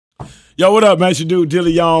Yo, what up, man? It's your dude,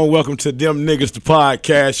 Dilly Young. Welcome to Dem Niggaz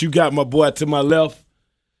Podcast. You got my boy to my left.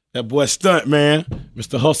 That boy Stunt, man.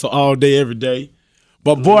 Mr. Hustle all day, every day.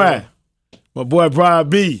 But boy, my boy Brian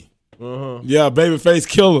B. Yeah, Babyface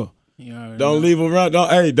Killer. Don't leave him around. Don't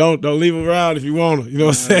leave him around if you want to. You know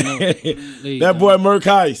what I'm saying? That boy Merc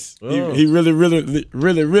Heist. He really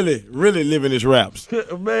living his raps.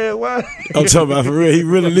 Man, why? I'm talking about for real. He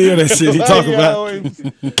really live that shit. He talking about.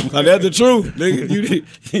 Now, that's the truth,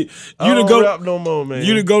 nigga. I don't rap no more, man.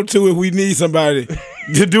 You to go to if we need somebody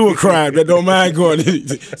to do a crime that don't mind going.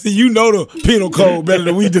 See, you know the penal code better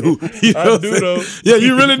than we do. You know I do though. Yeah,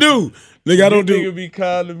 you really do. Nigga, I don't do. Nigga be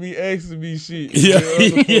calling me, asking me shit. Yeah.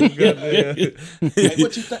 Hey,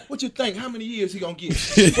 what you think? How many years he gonna get?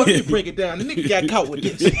 What if you break it down? The nigga got caught with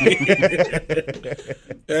this.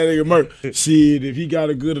 That nigga Merc. Shit, if he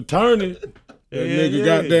got a good attorney, that nigga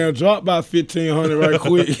goddamn dropped by $1,500 right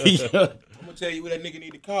quick. I'm gonna tell you what that nigga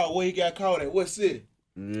need to call. Where he got caught at? What city?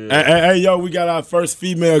 Hey, yo, we got our first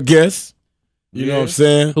female guest. You know what I'm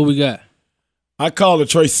saying? Who we got? I call her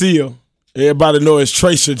Tracia. Everybody know it's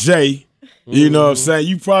Tracia J. You know what I'm saying?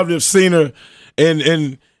 You probably have seen her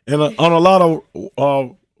on a lot of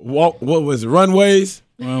what was it, runways?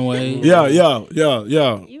 Runway. Yeah. You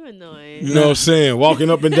annoying. You know what I'm saying? Walking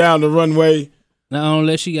up and down the runway. Not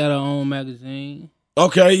only she got her own magazine.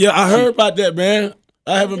 Okay, yeah, I heard about that, man.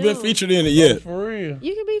 I haven't been featured in it yet. For real.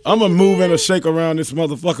 You can be. I'm gonna move and a shake around this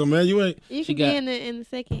motherfucker, man. You ain't. You can be in the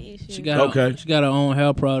second issue. She got her own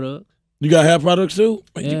hair product. You got hair products too?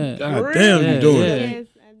 Yeah. God damn, you doing it.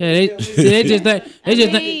 Yeah, they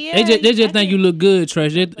just think you look good,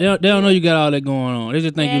 Trash. They don't know you got all that going on. They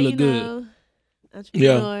just think you look good.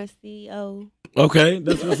 Entrepreneur, CEO. Okay,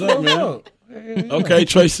 that's what's up, man. Okay,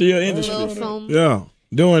 Tracia Industries. Yeah,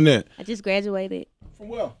 doing that. I just graduated. From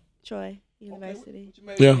where? Troy University.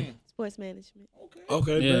 Yeah. Sports management.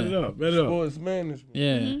 Okay, Yeah. bet it up. Sports management.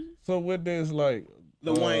 Yeah. So what there's like?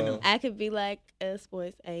 Lil Wayne. I could be like a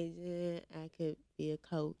sports agent. I could be a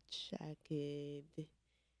coach. I can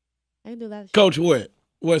do a lot of shit. Coach what?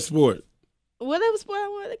 What sport? Whatever sport I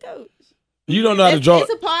wanted to coach. You don't know how to draw.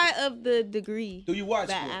 It's a part of the degree. Do you watch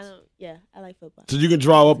but sports? I don't. Yeah, I like football. So you can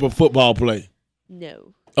draw up a football play.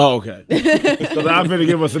 No. Oh, okay. Because I'm finna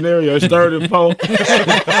give a scenario. It's 3rd and 4. You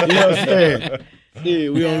know what I'm saying? Yeah,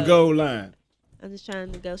 we on the goal line. I'm just trying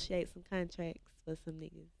to negotiate some contracts for some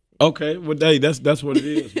niggas. Okay, well, hey, that's what it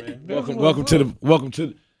is, man. welcome to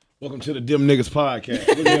the Dem Niggaz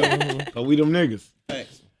Podcast. So we them niggas.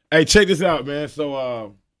 Thanks. Hey, check this out, man.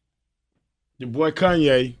 So, your boy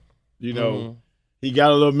Kanye, you know, he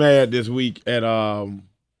got a little mad this week at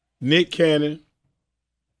Nick Cannon,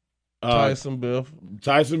 Tyson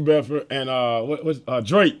Bedford, and what was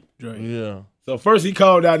Drake. Yeah. So first he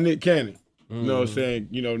called out Nick Cannon. You know what I'm saying?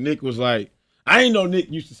 You know, Nick was like, I ain't know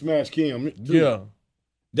Nick used to smash Kim. Dude, yeah.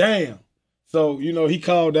 Damn. So, you know, he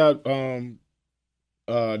called out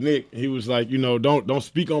Nick. He was like, you know, don't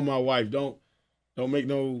speak on my wife. Don't make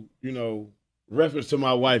no, you know, reference to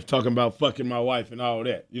my wife talking about fucking my wife and all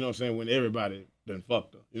that. You know what I'm saying? When everybody done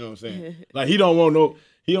fucked her. You know what I'm saying? Like he don't want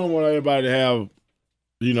everybody to have,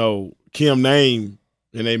 you know, Kim name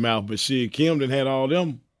in their mouth, but shit, Kim done had all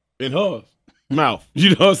them in her mouth.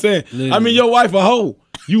 You know what I'm saying? Literally. I mean, your wife a hoe.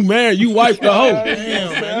 You married, you wife the hoe.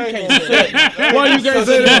 Damn, man, you can't say that. Why you can't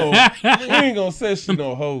say that? We ain't gonna say she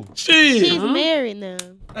no hoe. She's married now.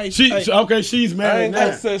 Hey, She's I married ain't now.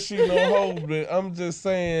 gonna say she no hoe, but I'm just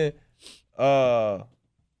saying,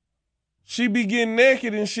 she be getting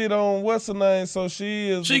naked and shit on what's her name, so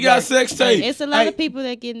she is. She got sex tape. It's a lot of people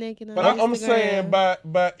that get naked on But I'm saying, by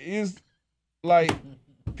it's like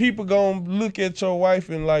people gonna look at your wife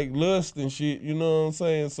and like lust and shit. You know what I'm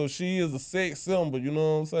saying? So she is a sex symbol. You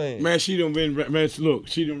know what I'm saying? Man, she done ran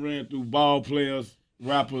through ball players,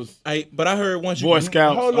 rappers, Hey, but I heard once Boy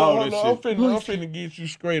Scouts, Hold all on. that I'm shit. finna get you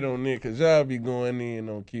straight on that because y'all be going in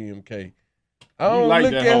on Kim K. I You don't like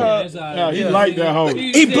look that at hoe. her. Yeah, he like that hoe.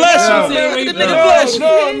 he blushing. The nigga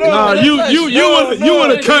blushing. Nah, you would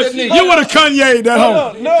have Kanye that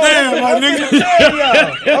hoe. Damn, my nigga.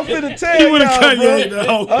 I'm finna tell You y'all, would have Kanye bro. that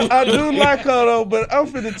hoe. I do like her though, but I'm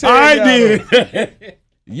finna tell I y'all. did.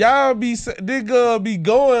 Y'all this girl be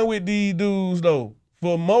going with these dudes though.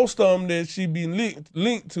 For most of them that she be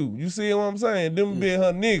linked to. You see what I'm saying? Them be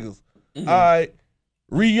her niggas. All right.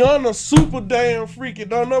 Rihanna super damn freaky.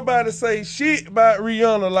 Don't nobody say shit about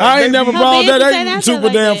Rihanna. Like I ain't never brought that. business Ain't ain't super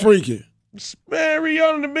like damn that. freaky. Man,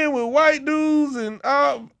 Rihanna done been with white dudes and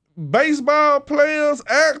baseball players,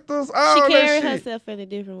 actors, all She that carried shit. herself in a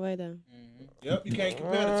different way though. Yep, you can't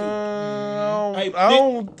compare the two. I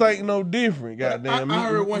don't think no different. Goddamn, I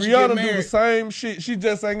heard once you Rihanna get married, do the same shit. She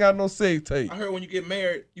just ain't got no sex tape. I heard when you get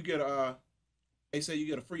married, you get they say you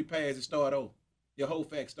get a free pass to start over. Your whole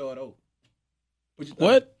fact start over.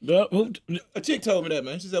 What? A chick told me that,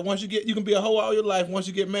 man. She said once you can be a hoe all your life. Once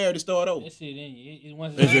you get married, to start over. That shit in you.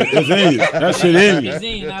 It's in you. That shit in you. It's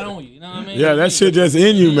in you, not on you. You know what I mean? Yeah, that shit just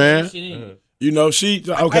in you, man. That shit in you. You know, she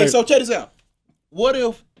okay. Hey, so check this out. What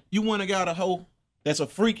if you went and got a hoe that's a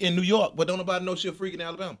freak in New York, but don't nobody know she a freak in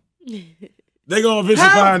Alabama? They gonna eventually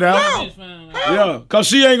find out. Yeah, cause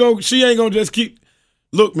she ain't gonna just keep.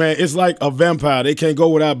 Look, man, it's like a vampire. They can't go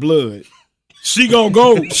without blood. She gonna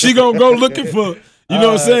go. She gonna go looking for. You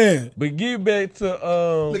know what I'm saying? But get back to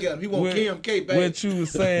look at him. He want KMK back. What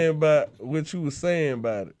you was saying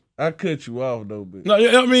about it. I cut you off though, but No,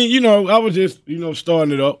 I mean, you know, I was just, you know,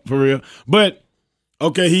 starting it up for real. But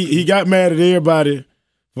okay, he got mad at everybody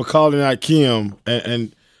for calling out Kim,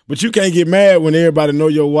 and but you can't get mad when everybody know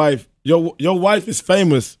your wife. Your wife is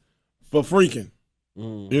famous for freaking. You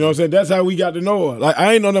know what I'm saying? That's how we got to know her. Like,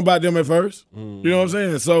 I ain't know nothing about them at first. You know what I'm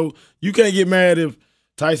saying? So you can't get mad if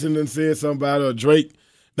Tyson done said something about her or Drake.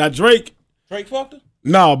 Now Drake fucked her?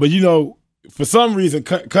 No, but you know, for some reason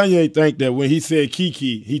Kanye think that when he said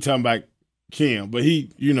Kiki, he talking about Kim. But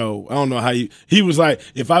he, you know, I don't know how he was like,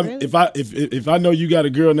 if I know you got a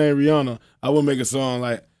girl named Rihanna, I would make a song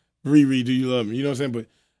like Riri, do you love me? You know what I'm saying?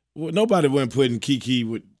 But nobody wasn't putting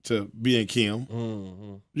Kiki to being Kim.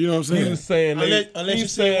 You know what I'm saying? He was saying unless you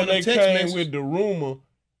saying they text came message. with the rumor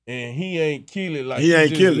and he ain't kill it. Like He ain't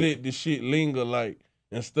just kill it. let the shit linger, like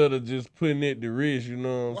instead of just putting it to rest. You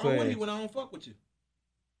know what I'm Why saying? would he when I don't fuck with you?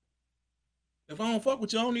 If I don't fuck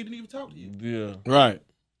with you, I don't need to even talk to you. Yeah. Right.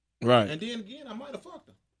 And then again, I might have fucked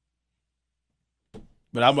her.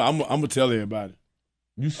 But I'm gonna tell everybody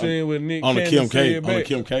You saying what Nick on the Cannon Kim K. said On the back?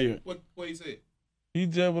 Kim K. What he said? He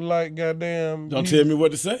just was like, goddamn. Don't tell me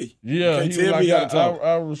what to say. Yeah, You can't he was tell me how to like, talk.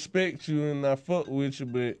 I respect you and I fuck with you,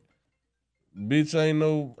 but bitch ain't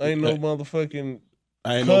no motherfucking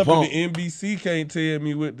I ain't no punk. company. NBC can't tell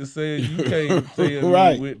me what to say. You can't tell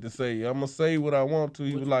Right. me what to say. I'm gonna say what I want to.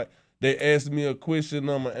 He was like, they asked me a question,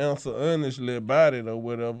 I'm gonna answer honestly about it or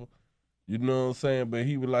whatever. You know what I'm saying? But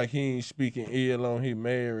he was like, he ain't speaking ill on his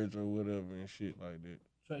marriage or whatever and shit like that.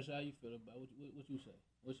 Trace, how you feel about what you say?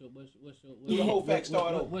 What's your The whole fact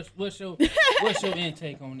start over. what's your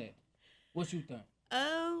intake on that? What you think?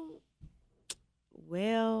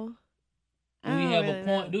 Well, Do we have a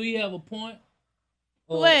point? Do we have a point?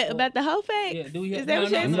 What about the whole fact? Yeah, do we have? Is that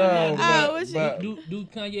what you're saying? No, Do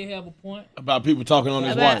Kanye have a point? About people talking on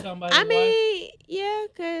his wife. I mean, yeah,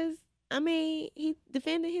 because he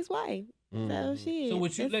defended his wife. So shit. So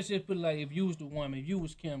what you? Let's just put it like, if you was the woman, if you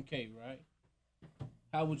was Kim K, right?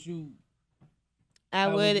 How would you? I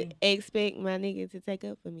would expect my nigga to take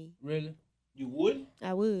up for me. Really? You would?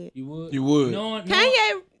 I would. You would. You would.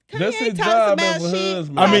 Kanye That's his talks job about as a shit.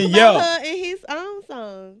 husband. I mean, talks yeah. about her in his own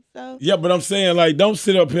song. So Yeah, but I'm saying, like, don't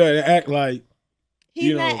sit up here and act like he's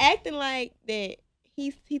you not know. acting like that.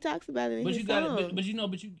 He talks about it in But his you song. got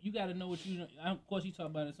but you got to know what you. Of course, he talk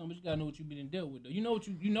about it some, but you got to know what you been dealt with. Though. You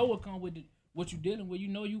know what come with what you dealing with. You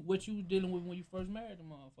know what you was dealing with when you first married the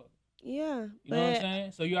motherfucker. Yeah, You know what I'm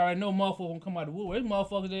saying? So you already know motherfuckers gonna come out of the woodwork. There's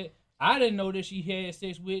motherfuckers that I didn't know that she had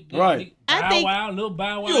sex with. Right. I think Little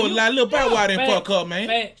Bow Wow. You a lie, Lil Bow Wow didn't Facts, fuck up, man.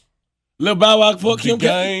 Facts. Lil Bow Wow fuck The Kim K.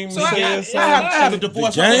 game So I says have a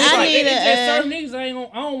divorce. The game? I need It's just a. certain niggas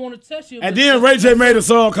I don't want to touch you. And then Ray J made a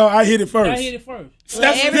song called "I Hit It First." I hit it first.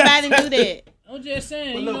 Well, everybody do that. I'm just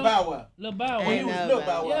saying. With you Lil know, Bow Wow. Lil Bow Wow. I He was know Lil about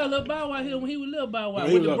Bow Wow. Yeah, Lil Bow Wow when he was Lil Bow Wow When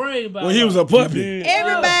with he the was brave Bow Wow. When he was a puppy.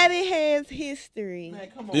 Everybody has history. Man,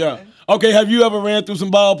 come on, Yeah. man. Okay, have you ever ran through some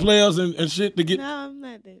ball players and shit to get? No, I'm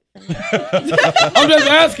not that. I'm just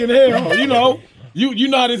asking. Hell, you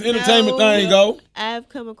know how this entertainment No. thing go. I've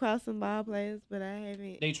come across some ball players, but I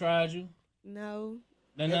haven't. They tried you. No.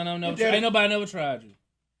 No. did it. Ain't nobody never tried you.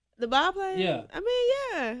 The ball players? Yeah. I mean,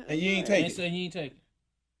 yeah. And you ain't They take ain't it. saying you ain't take it.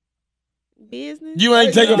 Business. You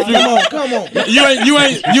ain't take a few. Come on. You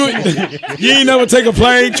ain't never take a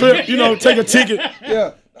plane trip. You know, take a ticket.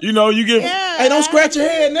 Yeah. You know, you get. Yeah. Hey, don't scratch your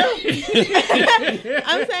head now.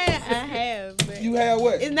 I'm saying I have, but You have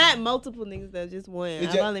what? it's not multiple niggas though, just one. It's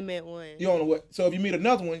I've just- only met one. You don't know what. So if you meet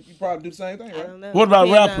another one, you probably do the same thing, I right? don't know. What about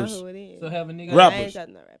Depends on rappers? who it is. So have a nigga. Rappers. I ain't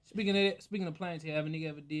talking about rappers. Speaking of planes, have a nigga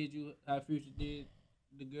ever did you how Future did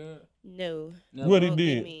the girl? No. No. What he Won't get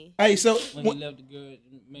did? me. Hey, so When he left the girl and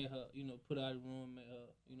made her, put her out of the room, made her,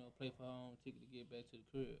 pay for her own ticket to get back to the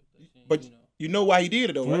crib. But you know why he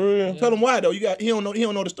did it though, right? For real? Tell him why though. He don't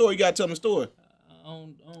know the story. You gotta tell him the story.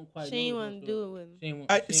 don't quite. She ain't want to do it with him. She ain't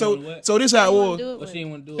want So this how it was. She ain't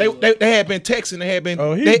want to do it. They had been texting. They had been.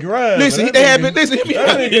 Oh, he they, grind. Listen, That they had nigga- been. Listen,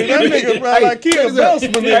 That nigga probably like Keith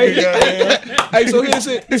Belsman nigga. Hey, so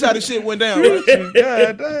this how the shit went down. Right?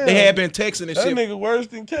 God damn. They had been texting and That shit. nigga worse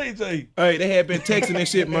than KJ. Hey, they had been texting and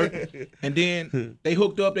shit, Merc. And then they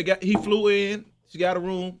hooked up. He flew in. She got a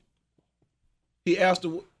room. He asked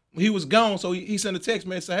her. He was gone, so he sent a text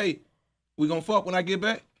message. Say, "Hey, we gonna fuck when I get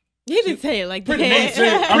back." He didn't say it like Pretty much.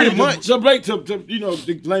 that. I mean, Pretty much. to break to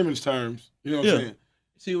the layman's terms. You know what I'm saying?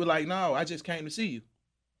 She was like, "No, I just came to see you.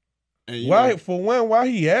 And, you Why? know, For one, why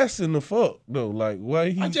he asking the fuck though? Like, why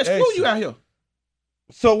he? I just asking? flew you out here."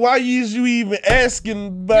 So why is you even asking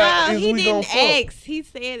about? No, is he we gonna didn't fuck? ask. He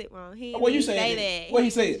said it wrong. He What you didn't saying say then? that. What he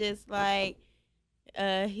was said? just like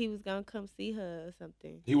he was gonna come see her or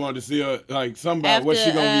something. he wanted to see her like somebody. What she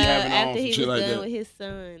gonna be having on after some he shit was like done that? with his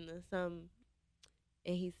son or something,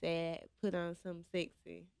 and he said put on something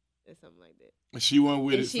sexy or something like that. And she went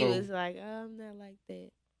with And it. she So was like, "Oh, I'm not like that."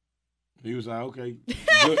 he was like, okay,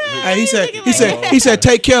 Hey, he said, Looking he said,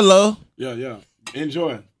 "Take care, love." yeah,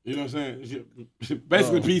 enjoy. You know what I'm saying?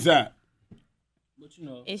 Basically, peace out. But you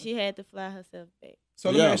know, And she had to fly herself back. So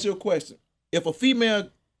let me Yeah. ask you a question: if a female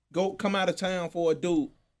come out of town for a dude,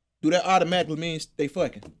 do that automatically mean they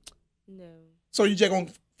fucking? No, So you just gonna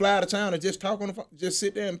fly out of town and just talk on the phone, just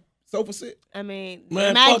sit there and sofa sit? I mean, Man,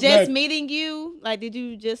 am I fuck just that. meeting you? Like, did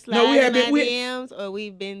you just slide No, we have in been- my we- DMs, or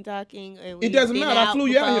we've been talking? And It we've doesn't been matter. I flew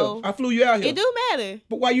you out before? here. I flew you out here. It do matter.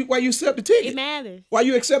 But why you accept the It ticket? matters. Why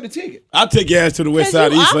you accept the ticket? I'll take your ass to the west 'Cause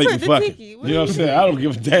side you east so you offered can the fuck it. ticket. You know what I'm saying? I don't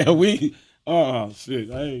give a damn.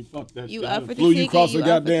 Shit. I ain't fuck that You shit. I offered the flew you ticket. across You the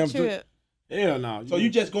offered goddamn the trip. Hell no. So you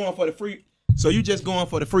just going for the free? So you just going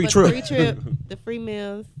for the free For the trip? free trip, the free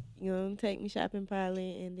meals. You know, take me shopping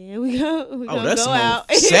probably, and then we Oh, gonna that's go some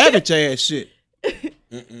out. savage ass shit.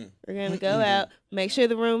 We're gonna go out. Make sure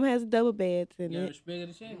the room has double beds in you gotta it.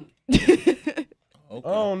 respect the champion. I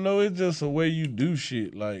don't know. It's just a way you do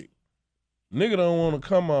shit. Like, nigga don't want to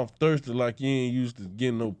come off thirsty like you ain't used to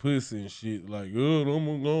getting no pussy and shit. Like, I'm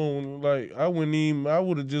gonna go on. Like, I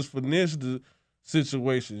would have just finessed the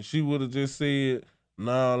situation. She would have just said,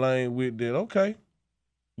 nah, I ain't with that. Okay.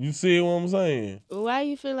 You see what I'm saying? Why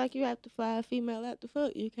you feel like you have to fly a female out the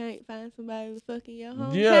fuck? You can't find somebody to fuck in your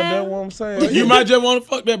hometown? Yeah, that's what I'm saying. You might just want to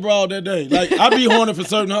fuck that broad that day. Like, I be horny for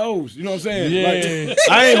certain hoes. You know what I'm saying? Yeah. Like,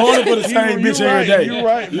 I ain't horny for the same You bitch right, every day. You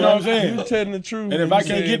right, You bro. know what I'm saying? You telling the truth. And if when I you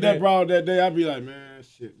can't said get that broad that day, I be like, man,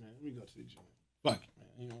 shit, man. Let me go see you. Fuck it, man.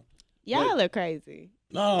 You know? Y'all are crazy.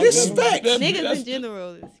 No, This is that's- facts. that's- Niggas that's- in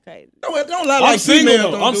general is crazy. Don't lie I'm like single,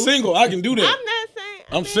 females though. don't I'm do. single. I can do I'm that. not saying.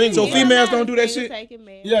 I'm single. So Yeah. females don't do that shit?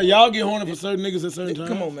 Yeah, y'all get horny for certain niggas at certain times.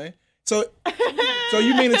 Come on, man. So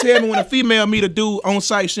you mean to tell me when a female meet a dude on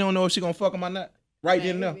site, she don't know if she gonna fuck him or not? Right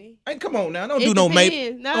then and there. Maybe. Hey, come on now. Don't It do no depends.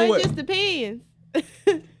 maybe. No, On it what? just depends.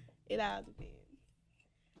 It all depends.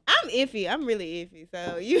 I'm iffy. I'm really iffy.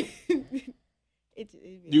 So you.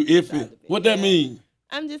 You iffy. What that mean?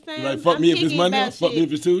 I'm just saying. Like, fuck I'm me if it's picky Monday, about fuck me shit.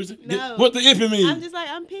 if it's Tuesday? No. What the iffy mean? I'm just like,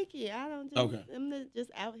 I'm picky. I don't just. Okay. I'm not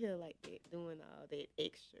just out here like that doing all that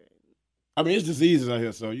extra. I mean, it's diseases out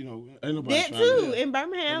here, so, you know, ain't nobody That trying too to... in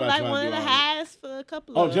Birmingham, Nobody like trying one to of do the all that. highest for a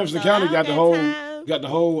couple Oh, of them. Jefferson So County I got don't the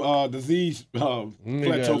whole disease Nigga,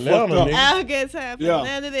 plateau fucked Atlanta, up. nigga. I don't get time for Yeah.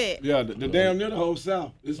 none of that. Yeah, the damn near the whole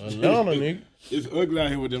South. It's, Atlanta, nigga. it's ugly out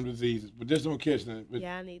here with them diseases, but just don't catch them. But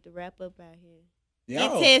Y'all need to wrap up out here.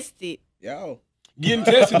 Yo, Get tested. yo. getting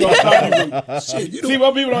tested don't stop you from... Shit, you See,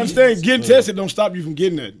 what people don't understand, getting tested don't stop you from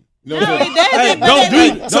getting that. You know what No, I'm saying? it doesn't. Hey, but don't it-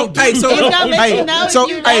 do it. So, Don't do hey, it. so, It's gonna let you know so, if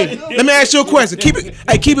you hey, know. let me ask you a question. Keep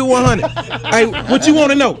it 100. Hey, what you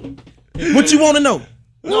want to know? What you want to know?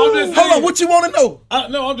 No, I'm just Hold on, saying. what you want to know?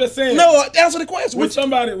 No, I'm just saying. No, answer the question. With What,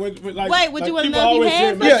 somebody, with like, Wait, would like you wanna people know if you always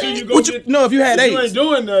had say, make yeah, sure you go what you, get, no, if you had if you AIDS. ain't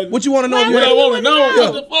doing nothing. What you want to know if you What I had want to know? Yeah.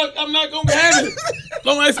 What the fuck? I'm not gonna be having it.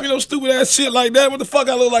 Don't ask me no stupid ass shit like that. What the fuck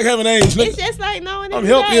I look like having AIDS? It's Nigga? just like knowing if I'm you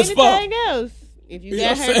got healthy as fuck. anything else. If you You know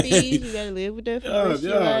got what I'm herpes, saying? you gotta live with that for the Yeah, rest of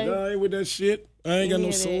your life. I ain't with that shit. I ain't got no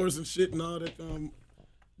Yeah, that- sores and shit and all that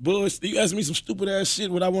bullshit. You ask me some stupid ass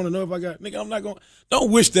shit. What I want to know if I got, nigga, I'm not gonna.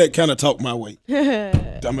 Don't wish that kind of talk my way,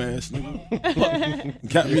 dumbass nigga.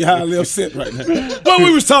 Got me highly upset right now. What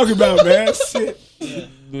we was talking about, man? Shit.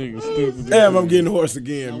 Nigga stupid. Damn, I'm getting hoarse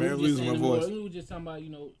again, No, man. we was just Losing my saying voice. We were just talking about,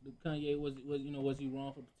 the Kanye was he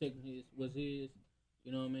wrong for protecting his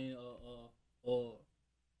you know what I mean, or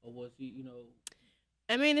was he,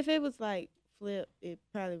 I mean, if it was like flip, it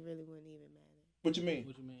probably really wouldn't even matter. What you mean?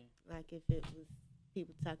 what you mean? Like if it was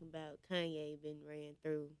people talking about Kanye been ran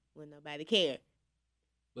through when nobody cared.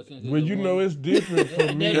 But since Well, you know it's different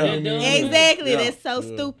for me. Yeah. I mean, Exactly. Yeah. That's so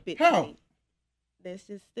Yeah. stupid. How? That's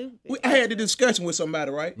just stupid. I had the discussion with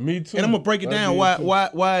somebody, right? Me too. And I'm gonna break it down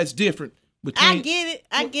why it's different between. I get it.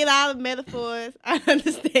 I get all the metaphors. I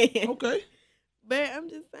understand. Okay. But I'm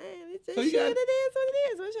just saying, it's just So you shit. got- It is what it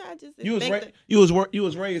is. What y'all just expect? You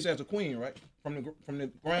was raised as a queen, right? From the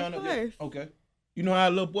ground Of up there. course. Okay. You know how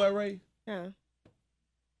a little boy raised? Huh.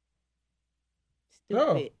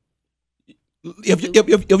 Oh. Stupid.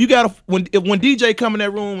 If you got when DJ come in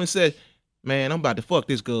that room and said, "Man, I'm about to fuck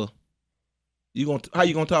this girl," how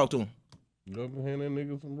you gonna talk to him? Go hand that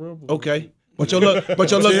nigga some rubber. Okay. But your little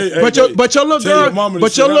your mama to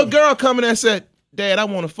sit down. girl coming and said, "Dad, I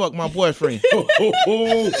want to fuck my boyfriend."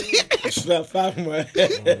 Slap five in my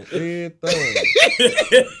head. Everything.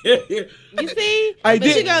 You see? I But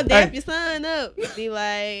did- you gonna dap I- your son up. Be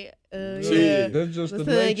like, Yeah. That's just my the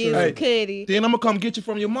son nature. getting of some it. cutty. Then I'm gonna come get you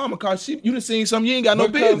from your mama, cause you done seen something you ain't got no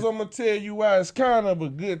Because business. I'm gonna tell you why it's kind of a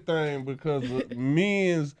good thing because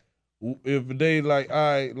men's if they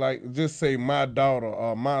like just say my daughter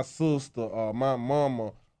or my sister or my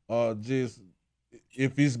mama or just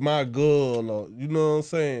if it's my girl or you know what I'm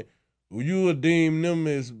saying, you would deem them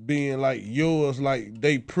as being like yours, like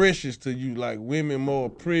they precious to you, like women more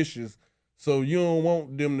precious. So you don't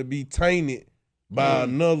want them to be tainted by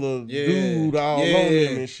another dude all on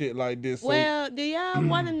them and shit like this. So, Well, do y'all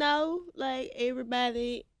want to know, like,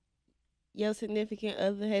 everybody your significant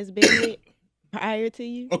other has been with prior to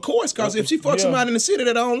you? Of course, cause if she fucks somebody in the city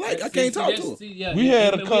that I don't like, I can't talk to her. We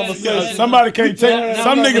had a conversation. Somebody can't take.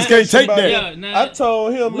 Some niggas can't take that. I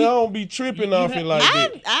told him I don't be tripping off it like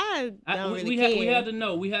that. I don't really care. We had to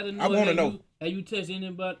know. We had to know. I wanna know. Have you touched any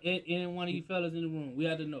one of you fellas in the room? We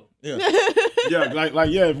had to know. Yeah,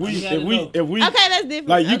 if we Okay, that's different.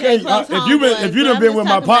 like you Okay, can't close if you been homeboys, if you but done I'm been just with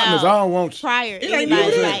my talking partners, I about don't want you. prior. ain't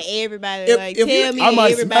Everybody, you. like everybody, If- like if you- tell me I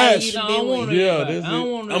might everybody smash. you No, I been don't want with. Yeah, everybody. that's I don't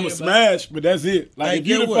it. want I'm a everybody. smash, but that's it. Like Hey, if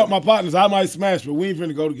you get done what? fuck my partners, I might smash, but we ain't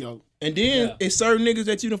finna go together. And then it's certain niggas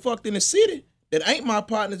that you done fucked in the city that ain't my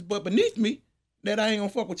partners but beneath me that I ain't gonna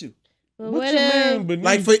fuck with you. But What you mean? Beneath?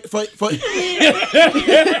 Like for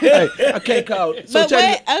hey, I can't call it. So But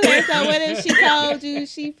check what? Okay, so what if she told you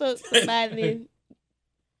she fucked somebody,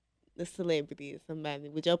 the celebrity or somebody?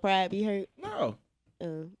 Would your pride be hurt? No.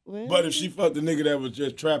 Well, But if she fucked the nigga that was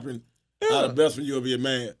just trapping out of best friend, you'll be a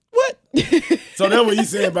man. What? So that's what he's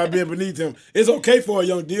saying about being beneath him. It's okay for a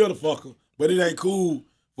young deal to fuck her, but it ain't cool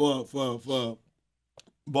for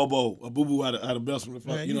Bobo or Boo Boo out of best friend to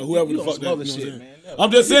fuck. Man, You know, whoever you the don't fuck that. smother You know what I'm shit, saying? man.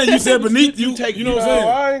 I'm just saying, you said beneath you. You know what I'm No, saying?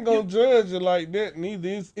 I ain't gonna judge it like that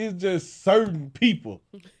neither. It's just certain people.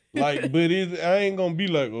 Like, but I ain't gonna be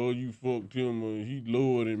like, oh, you fucked him or he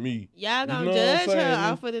lower than me. y'all gonna You know what I'm judge her saying?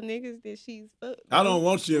 off of the niggas that she's fucked? I don't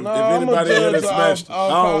want you if No, I'ma anybody in here judge that smashed.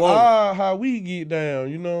 off I don't want it. how we get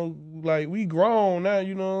down, you know, like we grown now,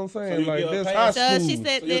 you know what I'm saying? you Like give her that's a high pass? So school. she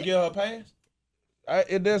said So you that. give her a pass?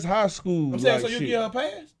 That's high school. I'm saying like so you shit. give her a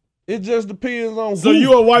pass? It just depends on So who.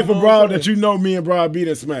 you a wife of know Broad what I'm that you know me and Broad beat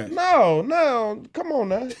and smash? No, come on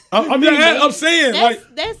now. I'm saying like.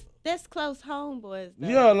 That's close homeboys. Though.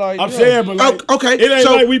 Yeah, like I'm yeah. saying, but like, Okay. it ain't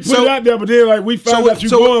so, like we put so, it out there, but then like we found out you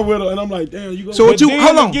so- going with her, and I'm like, damn, you going? So what But you? then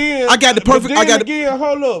Hold on. again- I got the but perfect. I then got the. again,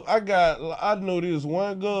 hold up. I know this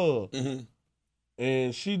one girl, Mhm.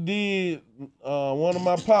 and she did. One of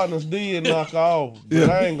my partners did knock her off, but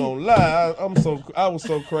I ain't gonna lie. I was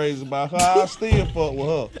so crazy about her. I still fuck with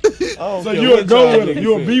her. I don't So care you'll what go y'all with her, niggas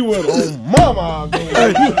you'll say. be with her. Oh, mama, I'll go with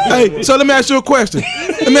her. Hey, so let me ask you a question.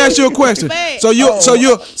 But- So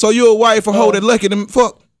you're a wife for hoe that lucky to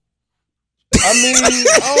fuck. I mean,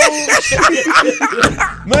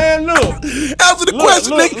 man, look. Answer the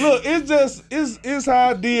question, Look, nigga. it's how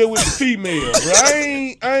I deal with the female. Bro. I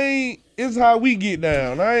ain't. It's how we get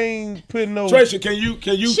down. I ain't putting no. Tracy, can you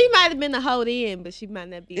She might have been a hoe then, but she might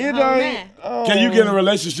not be a It hoe ain't. now. can you get in a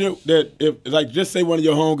relationship that if like just say one of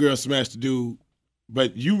your homegirls smashed the dude,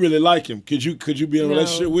 but you really like him? Could you be in a No.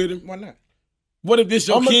 relationship with him? Why not? What if this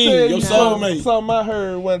your I'ma king, tell your you soulmate? something I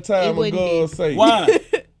heard one time It a wouldn't girl be. say. Why?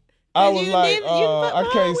 I Cause was you like, didn't- you fucked I my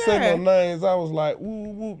can't say no homegirl. names. I was like,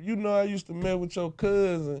 whoop, you know, I used to mess with your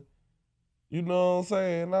cousin. You know what I'm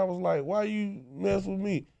saying? I was like, why you mess with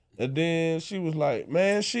me? And then she was like,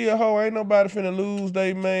 man, she a hoe. Ain't nobody finna lose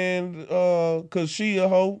they man, cause she a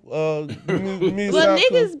hoe. Miss Well, out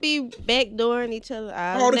 'cause- niggas be backdooring each other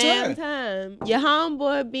all All the the damn time. Your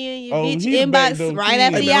homeboy be in your Oh, bitch he the inbox backdoor right king.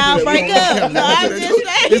 after Hey, man, y'all don't do break that. up. So I'm just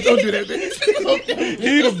Just don't saying. do that, bitch.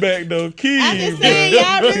 He the back door kid. I'm just saying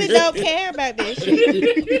y'all really don't care about that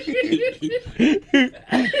shit.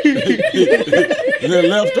 Little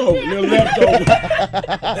leftover.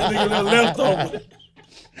 That nigga little leftover.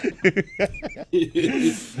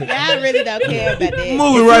 I really don't care about that.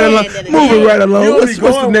 Moving right along. Moving right along. You What's only the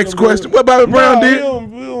going next with them, question? What Bobby Brown Nah, did?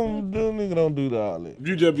 Nigga don't do all that.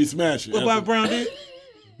 You just be smashing. What Bobby Brown did?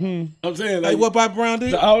 I'm saying Like what Bobby Brown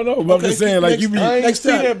did? I don't know, but I'm just saying like you be. I ain't Next see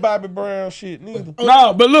time. that Bobby Brown shit neither.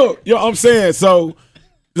 No, but look, I'm saying so,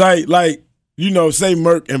 like you know, say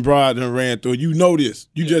Merck and Broad done ran through. You know this.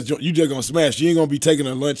 You just gonna smash. You ain't gonna be taking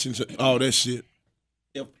a lunch and all that shit.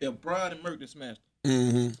 If Brown and Merck did smash.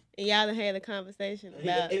 Mm-hmm. And y'all done had a conversation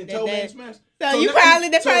about And that. told me to smash. So you probably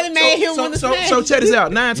made him want to smash. So check this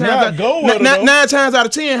out. Nine times out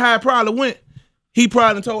of 10, how it probably went. He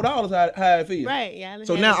probably told all us how it feels. Right, y'all.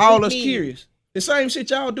 So now all us curious. The same shit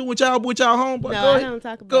y'all do with y'all homeboy. No, I don't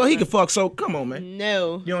talk about. Go, he can fuck. So come on, man.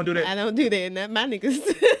 No, You don't do that. I don't do that. Not my niggas.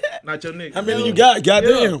 Not your nigga. How many you got?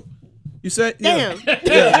 Goddamn. You said Damn.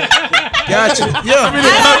 Yeah. Gotcha. Yeah. I don't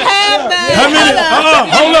have that. How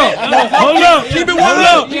many? Hold up. Keep it one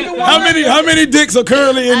up. How many dicks are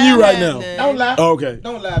currently in you right now? Don't lie. Oh, okay.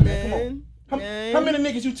 Don't lie, man. Come on. How many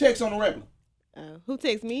niggas you text on the regular? Who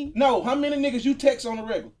texts me? No. How many niggas you text on the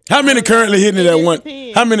regular? How many currently hitting it at one?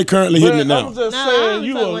 depends. How many currently hitting it now? I'm just No, I saying don't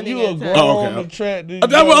you fuck a one you nigga a at a grown time. Oh, okay. attractive.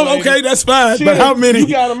 Okay, that's fine. She- But how many? you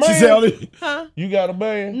got a man? She said, Huh? You got a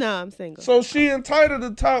man? No, I'm single. So she entitled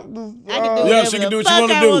to talk to. I can do yeah, whatever she the can do what fuck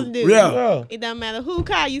you I want to do. Yeah. Yeah. It don't matter who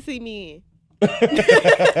car you see me in.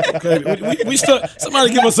 Okay. We still.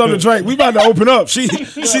 Somebody give us something to drink. We about to open up. She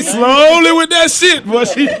slowly with that shit, but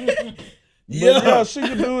she. Yeah, she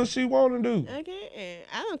can do what she want to do. Okay,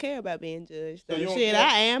 I don't care about being judged. So you don't shit, care?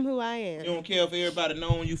 I am who I am. You don't care if everybody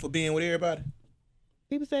knowing you for being with everybody?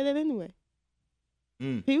 People say that anyway.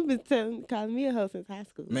 People been calling me a hoe since high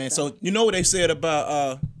school. Man, so you know what they said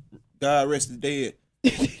about God rest the dead?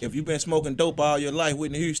 If you've been smoking dope all your life,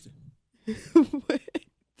 Whitney Houston.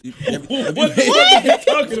 What are you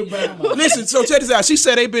talking about? Listen, so check this out. She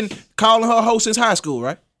said they've been calling her hoe since high school,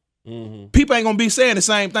 right? People ain't gonna be saying the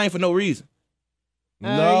same thing for no reason.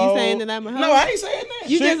 No. You saying that I'm a hoe? No, I ain't saying that.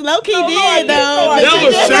 You just low key No, did I didn't. though. No, I But didn't.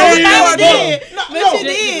 you That was just shady. kinda No, did. no, But no, you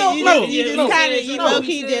did. no, You no, just- you no, just kind of you no, low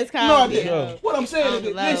key just No, I called me. a didn't. hoe. What I'm saying is, On the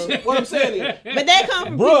low. listen, what I'm saying is, But that come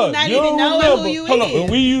from Bruh, people not you even don't knowing remember. who you Hold on, is. when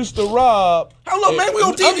we used to rob. hold up, man, we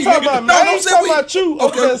on TV. I'm talking about, No, I don't ain't say talking we. about you. I'm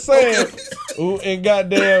Okay, just saying. okay. Ooh, and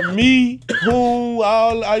goddamn me, who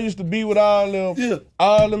I used to be with all them. Yeah.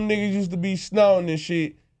 All them niggas used to be snorting and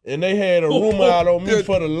shit. And they had a rumor out on me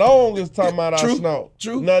for the longest time out I True, snort.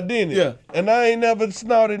 true. Now didn't it? Yeah. And I ain't never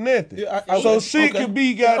snorted nothing. Yeah, I- so okay, shit okay. could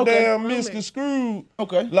be goddamn misconstrued.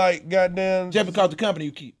 Okay. Like goddamn Just because the company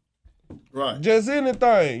you keep. Right. just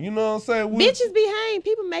anything. You know what I'm saying? Bitches behave.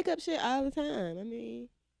 People make up shit all the time. I mean,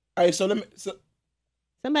 Hey, so let me. So,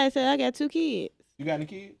 somebody said I got 2 kids. you got any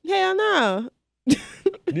kids? Hell no.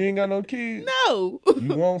 You ain't got no kids? No.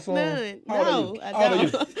 You want some? None. How old are No, you? I How old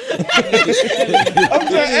are don't. I'm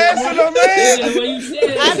just asking them, man. The way you said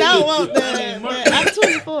it, I don't want none. But I'm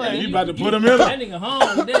 24. You about to put them in That her. nigga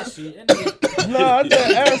home with that shit. That nigga, No, I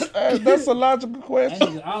just ask. That's a logical that question.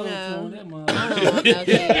 nigga auto No. tune that motherfucker. I don't want no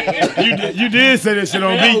kids. You did say that shit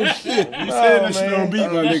on beat. You said that Oh, shit man. on beat,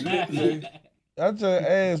 my nigga. I just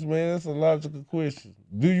asked, man. That's a logical question.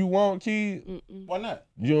 Do you want kids? Why not?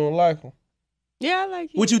 You don't like them? Yeah, I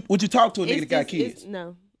like kids. Would you talk to a nigga that got It's- kids?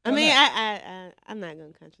 no. I Why mean, not? I'm not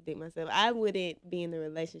gonna contradict myself. I wouldn't be in a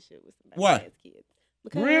relationship with somebody Why? that has kids.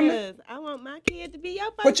 Because Really? I want my kid to be your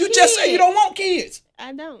first But you just said you don't want kids.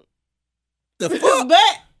 I don't. The fuck?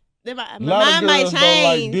 But my A lot mind of might girls change. don't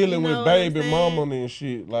like dealing you know with what baby I'm saying? mama and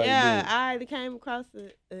shit like Yeah, that. I already came across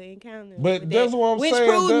an encounter. But with that's that, what I'm which saying,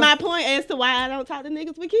 proves that- my point as to why I don't talk to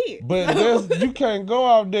niggas with kids. But that's, you can't go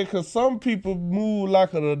out there because some people move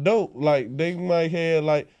like an adult. Like they might have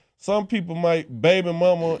like some people might baby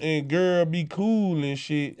mama and girl be cool and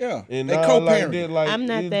shit. Yeah, and they all like co-parent. that. Like I'm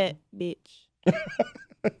not it- that bitch.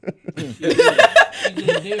 It's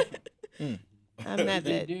just different. I'm not It's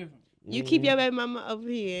that. different. You keep your baby mama over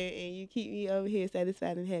here, and you keep me over here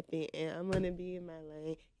satisfied and happy, and I'm gonna be in my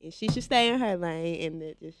lane, and she should stay in her lane, and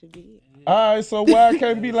that just should be it. All right, so why it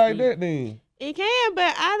can't be like that then? It can,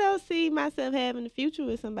 but I don't see myself having a future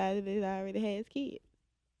with somebody that already has kids.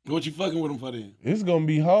 What you fucking with them for then? It's gonna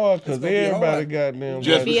be hard because It's gonna be everybody hard. goddamn.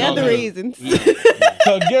 Just The because other of- reasons.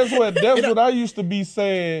 Cause guess what? That's what I used to be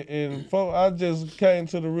saying, and I just came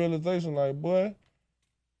to the realization, like, boy,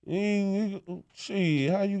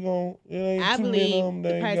 shit, how you gonna? It ain't I too many believe of them the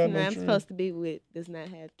that ain't got person no I'm children. supposed to be with does not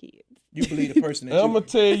have kids. You believe the person that I'm you. gonna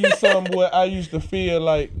tell you something. What I used to feel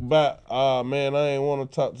like about, man, I ain't want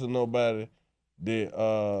to talk to nobody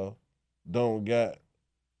that don't got.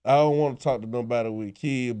 I don't want to talk to nobody with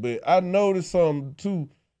kids, but I noticed something too,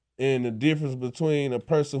 and the difference between a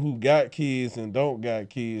person who got kids and don't got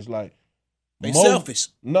kids. Like, They selfish.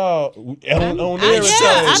 No, on everything.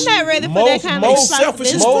 I'm not ready for that kind of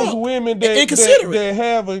selfish as Most fuck. women Inconsiderate. that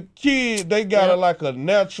have a kid, they got like a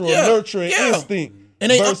natural nurturing instinct.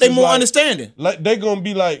 And they more understanding. Like they gonna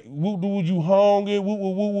be like, would you hungry?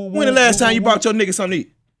 When the last time you bought your nigga something to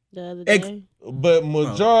eat? The other day. But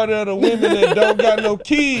majority of the women that don't got no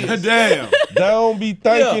kids, Damn. they don't be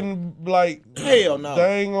thinking like, Hell no.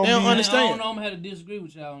 They ain't gonna They don't be. understand. I don't know. I'm gonna have to disagree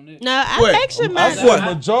with y'all on that. No, I What? think she I might. said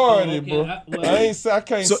majority, okay, bro. I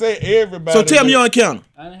can't say everybody. So tell me that your encounter.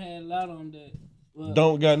 I done had a lot on that. Well,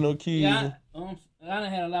 don't got no kids. yeah, I done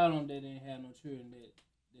had a lot on that didn't have no children. That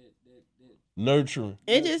nurturing.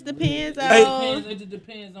 It just depends on it just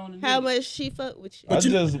depends on the how nigga. much she fuck with you. But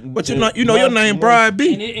you know your name, Bride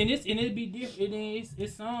B. And it be different.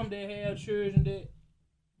 It's some that have children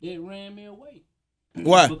that ran me away.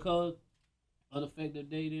 Why? Because of the fact that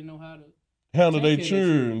they didn't know how to handle their take care of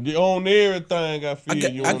children. They own everything. I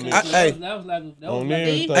feel you on that. Hey, that was like on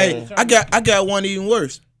everything. everything. Hey, I got one even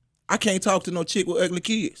worse. I can't talk to no chick with ugly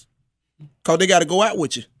kids. Cause they gotta go out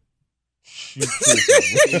with you. Let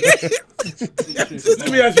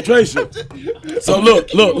me ask you, Tracy. So look,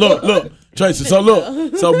 Tracy. So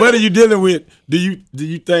look, so buddy, you dealing with? Do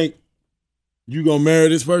you think you gonna marry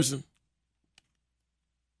this person?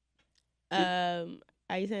 Are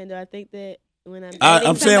you saying, do I think that when I'm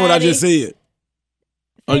I'm saying what I just said.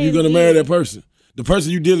 Are you gonna marry that person? The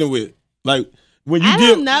person you dealing with? Like when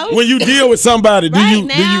you when you deal with somebody, do you?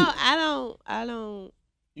 I don't.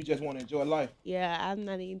 You just want to enjoy life. Yeah, I'm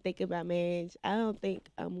not even thinking about marriage. I don't think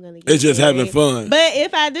I'm gonna. It's just married. having fun. But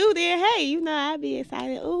if I do, then hey, I'd be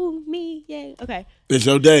excited. Ooh, me, yeah, okay. It's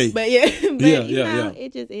your day. But yeah,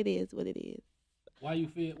 it is what it is. Why you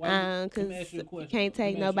feel? Because you can't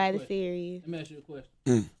take nobody serious. Let me ask you a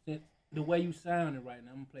question. The way you sounding right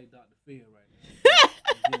now, I'm gonna play Dr. Phil right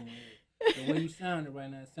now. The way you sounding right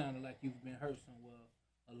now, it sounded like you've been hurt somewhere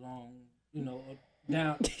along,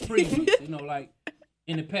 down previous, like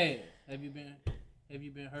in the past. Have you been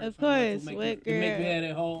hurt? Of course. It make you have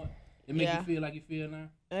that hard. It make you feel like you feel now.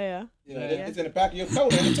 Yeah. It's in the back of your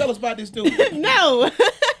coat. Tell us about this dude. No.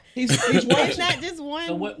 He's It's watching. not just one.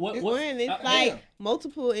 So what It's like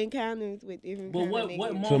multiple encounters with different. But what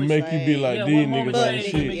niggas. To make you be like, these niggas ain't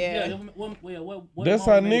shit. That's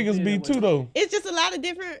how niggas be too, though. It's just a lot of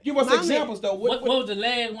different. Give us moments. examples though. What was the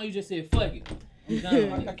last one you just said? Fuck it. I'm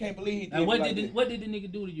done with I it. can't believe he did. Like, that. what did the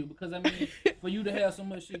nigga do to you? Because I mean, for you to have so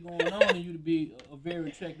much shit going on and you to be a very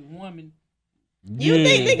attractive woman. You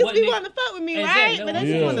think niggas What be nigga- wanting to fuck with me, Exactly, right? But they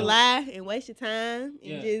just yeah. want to lie and waste your time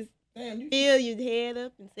and just Damn, fill your head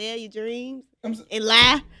up and sell your dreams I'm so- and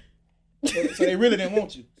lie. so they really didn't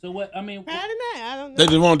want you. So what? I mean, Probably not. I don't know. They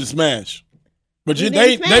just wanted to smash. But We they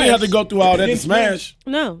didn't didn't have to smash. go through all that to didn't smash. smash.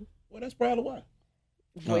 No. Well, that's probably why.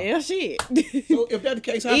 Well, shit. So if that's the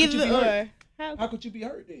case, how could you be Either hurt? or. How could you be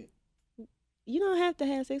hurt then? You don't have to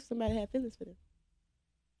have sex with somebody to have feelings for them.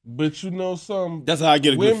 But you know something. That's how I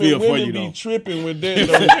get a good feel for women you, be though. tripping with that,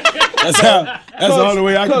 though. That's the only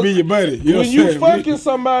way I can be your buddy. You know When what you I'm saying? fucking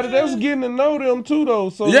somebody, that's getting to know them too, though.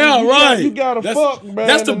 So Yeah, right. You gotta That's- fuck, man.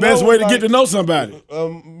 That's the best way to get to know somebody.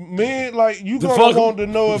 Men, like, you The gonna fuck- want to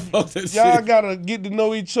know fuck that if y'all shit. gotta get to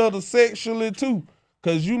know each other sexually too.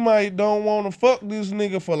 Cause you might don't want to fuck this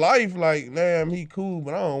nigga for life. Like, damn, he cool,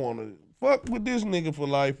 but I don't want to fuck with this nigga for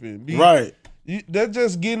life. And be, Right. That's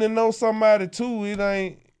just getting to know somebody too. It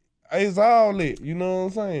ain't. It's all it. You know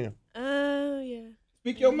what I'm saying? Yeah.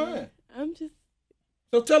 Speak your mind. I'm just.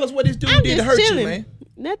 So tell us what this dude I'm did to just hurt chilling. you, man.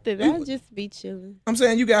 Nothing. I'll just be chilling. I'm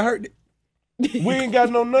saying you got hurt. We ain't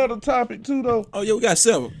got no another topic too though. Oh yeah, we got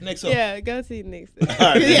several. Next up. Yeah, go to the next one.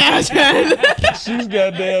 right, Yeah, I'm trying to. She's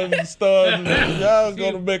goddamn starting. Y'all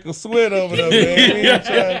gonna make her sweat over there,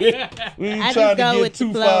 man. We ain't I trying just go to get with the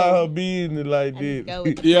too flow. far her business like I this. just go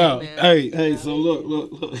with the Yeah. flow now. Hey. So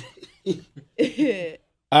look.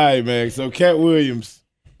 All right, man. So Cat Williams.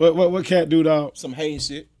 What Cat do, dog? Some hating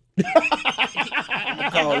shit.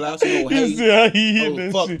 Call out some old You hate. see how he hit Old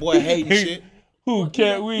that fuck shit? boy hating shit. Who,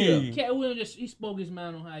 Cat Williams? Cat Williams he spoke his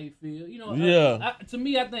mind on how he feel. Yeah. To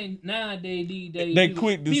me, I think nowadays these days They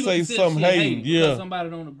quick to people say consider something shit hating, because yeah. somebody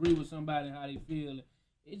don't agree with somebody and how they feel.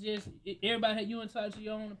 Everybody you entitled to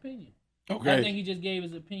your own opinion. Okay. I think he just gave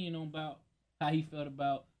his opinion on about how he felt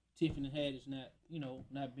about Tiffany Haddish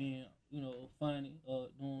not being funny or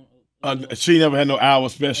doing. She never had no hour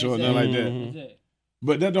special or nothing like that. Exactly.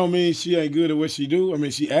 But that don't mean she ain't good at what she do. I mean,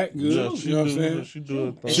 she act good. Yeah, you know what I'm saying? She do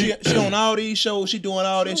her thing. She on all these shows. She doing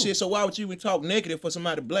all this shit. So why would you even talk negative for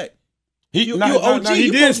somebody black? He You OG, he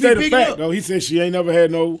you did supposed to be state a bigging fact up. though. He said she ain't never had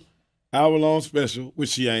no hour-long special, which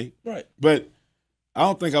she ain't. Right. But I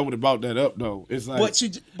don't think I would have brought that up though. It's like But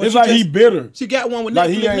it's like he bitter. She got one with Like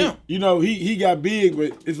Netflix he ain't, now. you know, he got big,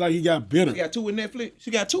 but it's like he got bitter. She got 2 with Netflix. She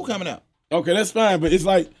got 2 coming out. Okay, that's fine, but it's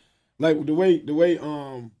like the way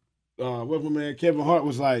what my man Kevin Hart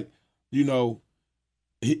was like, you know,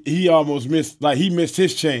 he almost missed, like he missed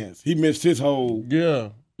his chance. He missed his whole. Yeah.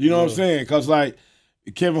 You know what I'm saying? Cause like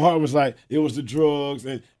Kevin Hart was like, it was the drugs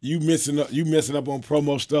and you messing up on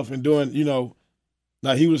promo stuff and doing, you know,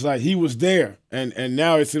 like he was there and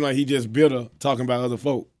now it seems like he just bitter talking about other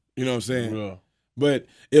folk. You know what I'm saying? Yeah. But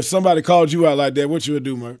if somebody called you out like that, what you would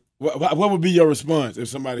do, Murph? What would be your response if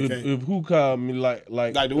somebody came? If who called me like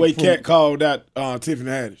the way Cat called out Tiffany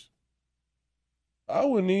Haddish. I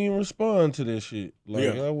wouldn't even respond to that shit. Like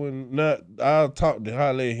Yeah. I wouldn't I'll talk to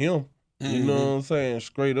holler at him. You know what I'm saying?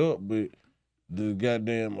 Straight up, but the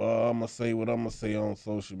goddamn I'ma say what I'ma say on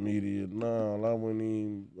social media. No, I wouldn't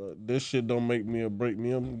even this shit don't make me or break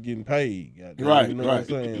me. I'm getting paid. Goddamn, Right, you know right.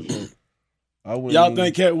 what I'm saying? So I wouldn't Y'all even,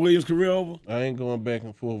 think Cat Williams' career over? I ain't going back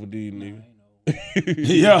and forth with these niggas.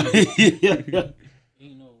 Yeah.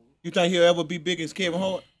 You know, You think he'll ever be big as Kevin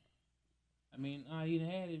Hart? I mean, he done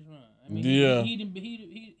had his run. I mean, Yeah. he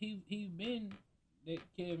been that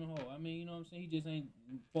Kevin Hart. I mean, you know what I'm saying? He just ain't.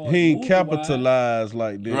 He ain't capitalized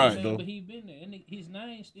like that, Right. though. But he been there, and his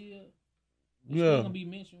name still. Yeah. Still gonna be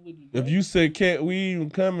mentioned with the If you say Cat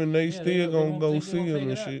Williams coming, they Yeah, still they gonna gonna go take- see they gonna him take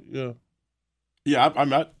and it out. shit. Yeah. Yeah, I'm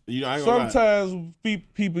not. You know, I ain't gonna lie. Sometimes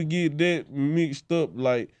people get that mixed up,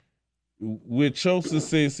 like what your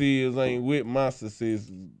success is ain't what my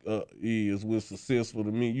success is. What's successful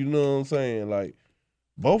to me, you know what I'm saying? Like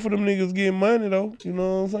both of them niggas get money though, you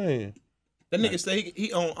know what I'm saying? That nigga say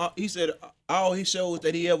he own. He said all his shows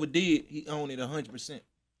that he ever did, he owned it 100%.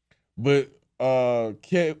 But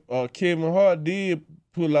Kevin Hart did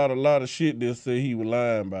pull out a lot of shit that said he was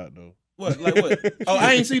lying about though. What? Like what? Oh,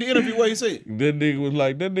 I ain't see the interview where he said. That nigga was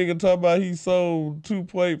like, that nigga talking about he sold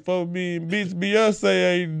 2.4 million. Bitch,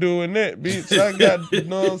 Beyonce ain't doing that, bitch. I got, you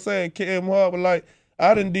know what I'm saying? Kevin Hart was like,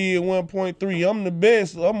 I done did 1.3. I'm the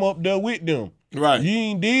best. I'm up there with them. Right. You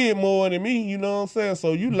ain't did more than me, you know what I'm saying?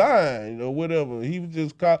 So you lying or whatever. He was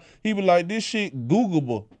just he was like, this shit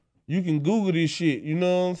Googleable. You can Google this shit, you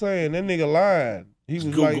know what I'm saying? That nigga lying. He was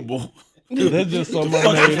Googleable. like, that's just something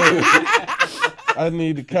I made up. I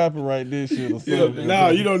need to copyright this shit or something. Nah,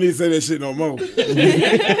 you don't need to say that shit no more.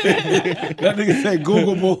 That nigga said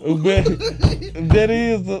Googleable. But that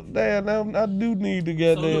is, damn, I do need to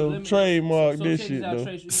goddamn trademark this check shit out, though.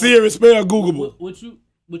 Trace, you know, Siri, spell Googleable. What you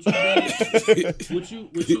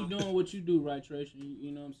doing, what you do, right, Trace?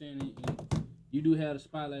 You know what I'm saying? And you do have the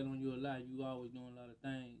spotlight on you a lot. You always doing a lot of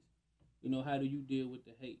things. You know, how do you deal with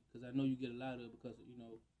the hate? Because I know you get a lot of it because, you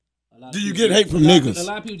know, a lot. Do you get hate from niggas? A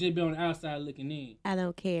lot of people just be on the outside looking in. I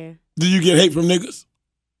don't care. Do you get hate from niggas?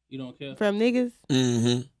 You don't care? From niggas?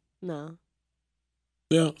 Mm-hmm. No.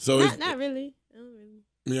 Yeah. So Not really. I don't really.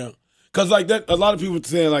 yeah. Cause like that, a lot of people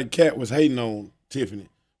saying like Cat was hating on Tiffany,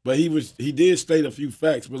 but he did state a few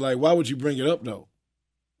facts. But like, why would you bring it up though?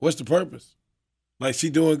 What's the purpose? Like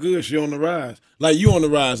she doing good, she on the rise. Like you on the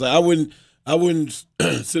rise. Like I wouldn't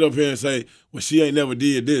sit up here and say, well, she ain't never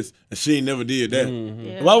did this and she ain't never did that. Mm-hmm.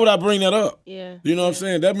 Yeah. Why would I bring that up? Yeah. You know what I'm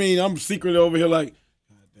saying? That means I'm secretly over here like.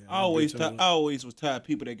 I always was tired of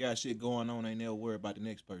people that got shit going on ain't never worry about the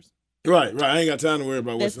next person. Right. I ain't got time to worry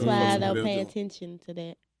about what's That's why I somebody don't else pay doing. attention to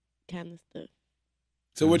that kind of stuff.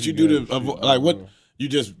 So what you do to avoid, like what you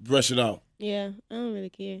just brush it out? Yeah, I don't really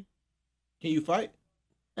care. Can you fight?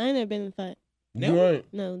 I ain't never been in a fight. You right.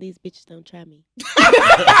 No, these bitches don't try me.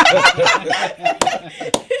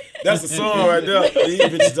 That's a song right there. These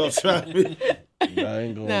bitches don't try me. I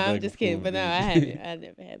ain't going No, back I'm and just kidding. forth But no, with I this. haven't. I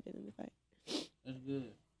never have been in a fight. That's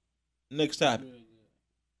good. Next That's topic. real good.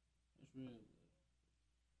 That's real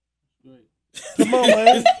good. That's great. Come on,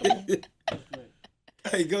 man. That's great.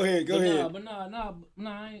 Hey, go ahead. But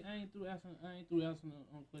I ain't through asking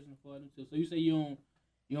on question for it until. So you say you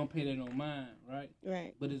don't pay that no mind, right?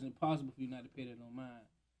 Right. But it's impossible for you not to pay that no mind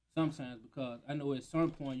sometimes because I know at a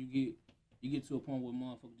certain point you get to a point where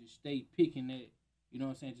motherfuckers just stay picking at, you know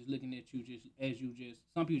what I'm saying, just looking at you just as you just.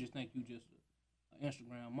 Some people just think you just an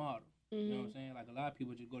Instagram model. Mm-hmm. You know what I'm saying? Like a lot of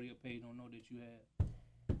people just go to your page don't know that you have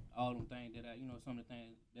all them things that some of the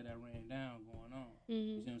things that I ran down going on.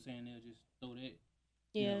 You see what I'm saying? They'll just throw that.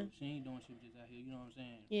 You Yeah. know, she ain't doing shit just out here. You know what I'm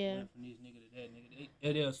saying? Yeah. Went from this nigga to that nigga.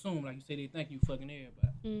 They'll assume, like you say, they think you fucking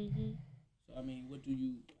everybody. Mm-hmm. So I mean,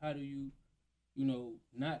 how do you,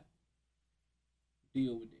 not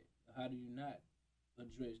deal with that? How do you not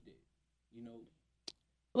address that? You know.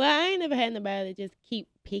 Well, I ain't never had nobody that just keep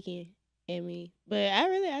picking at me. But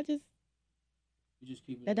I just You just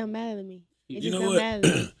keep it. that don't matter to me. It You just know don't matter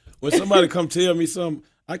to me. when somebody come tell me something,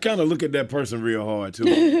 I kind of look at that person real hard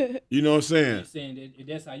too. You know what I'm saying? Saying that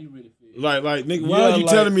that's how you really feel. Like, nigga, why are you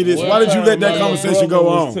telling me this? Why did you let that conversation go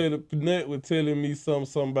on? Nut was telling me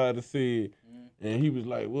somebody said, and he was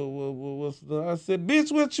like, what's the? I said,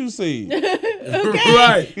 bitch, what you said? Okay.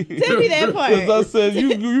 Right. Tell me that part. Because I said,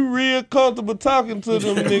 you real comfortable talking to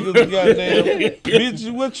them niggas, goddamn.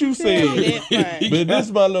 Bitch, what you said? But this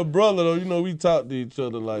is my little brother, though. You know, we talk to each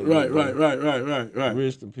other like Right.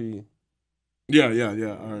 Rest in peace. Yeah.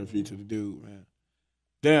 RFP to the dude, man.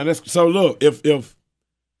 Damn, that's so. Look, if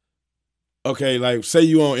okay, like say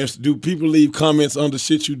you on Insta, do people leave comments under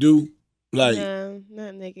shit you do? Like, no,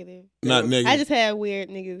 not negative. Not negative. I just had weird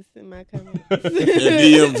niggas in my comments.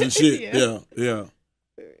 DMs and shit.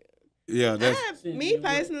 Yeah. That's me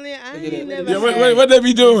personally. I ain't never. yeah. What they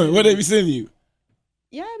be doing? What they be sending you?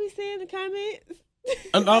 Y'all be seeing the comments.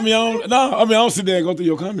 I don't sit there and go through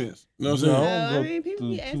your comments. You know what I'm saying? No. I mean, people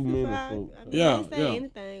be asking for. I Yeah, say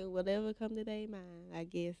anything, whatever come to their mind. I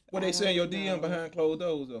guess. What they say in your DM behind closed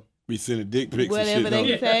doors though? Be sending dick pics Whatever and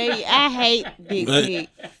shit. they say, I hate dick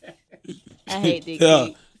pics. I hate dick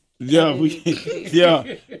Yeah. pics.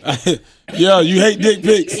 Yeah, you hate dick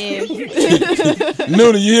pics. Yes.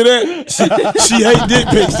 Nuna, you hear that? She hate dick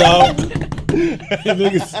pics, dog.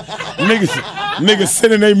 niggas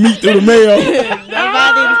sending their meat through the mail.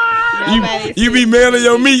 Nobody You be mailing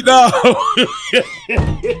your meat, dog.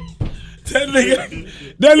 That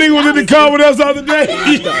nigga was in the car with us the other day.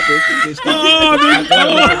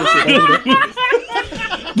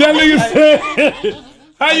 That nigga said,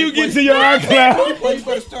 how you get to your iCloud? Well, you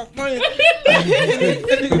better start playing. That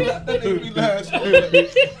nigga be lying.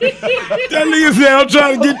 That nigga said, I'm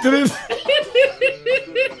trying to get to this.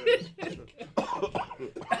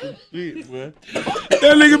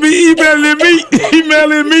 That nigga be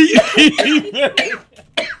emailing me.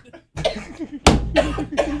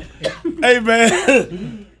 Hey,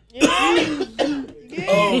 man.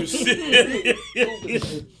 Oh, shit.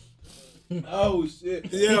 Oh shit.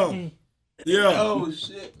 Yeah. Oh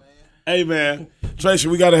shit, man. Hey, man. Tracy,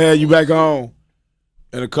 we got to have you back on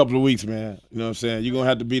in a couple of weeks, man. You know what I'm saying? You're going to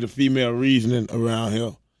have to be the female reasoning around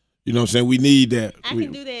here. You know what I'm saying? We need that. I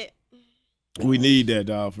can do that. We need that,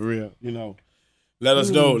 dog, for real. You know, let us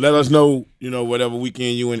know, you know, whatever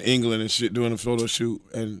weekend you in England and shit doing a photo shoot.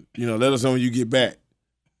 And, you know, let us know when you get back.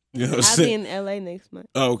 You know what I'm I'll be saying? in LA next month.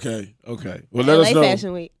 Oh, okay. Well, let us know. LA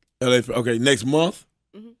Fashion Week. Okay, next month?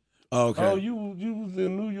 Mhm. Oh, okay. Oh, you was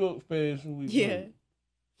in New York Fashion Week. Yeah.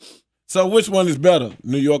 So which one is better,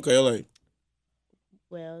 New York or LA?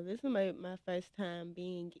 Well, this is my first time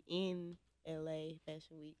being in LA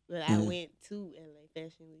Fashion Week. But I went to LA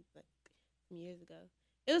Fashion Week like some years ago.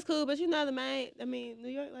 It was cool, but you know New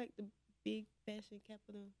York like the big fashion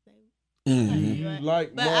capital. Mm-hmm. You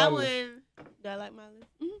like But Marley? I wouldn't. Do I like Miley?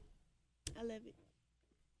 I love it.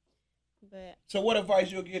 But So what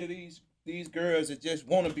advice you'll give to these girls that just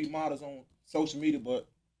want to be models on social media, but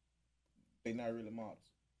they not really models?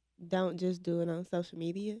 don't just do it on social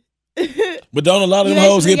media. But don't a lot of You them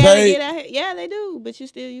hoes actually get gotta paid? get out here. Yeah, they do. But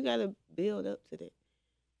you gotta build up to that.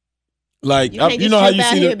 Like, You can't you just know how trip you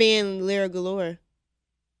out see here the... being Lyra Galore.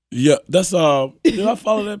 Yeah, that's did I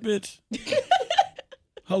follow that bitch?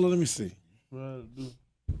 Hold on, let me see.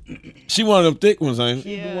 She one of them thick ones, ain't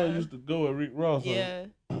she? She the one used to go at Rick Ross. Yeah.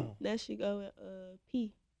 Now she go with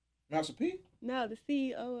P. Master P? No, the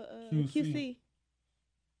CEO of QC.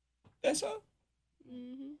 That's her?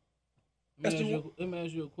 Mm-hmm. Let me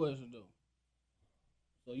ask you a question though.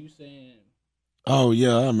 So you saying? Oh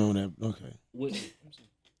yeah, I remember that. Okay. What's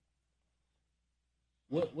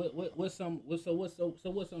some of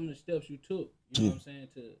the steps you took? You know what I'm saying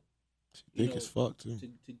Thick as fuck too.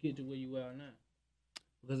 to get to where you are now.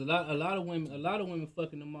 Because a lot of women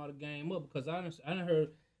fucking the model game up. Because I done heard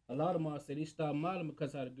a lot of models say they stop modeling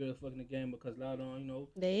because how the girl fucking the game, because a lot of them, you know,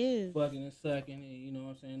 They is fucking and sucking, and you know what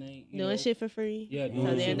I'm saying, they doing shit for free. Yeah, So doing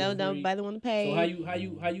then shit for don't free. nobody want to pay. So how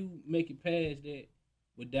you make it past that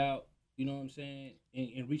without, you know what I'm saying,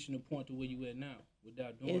 and reaching the point to where you at now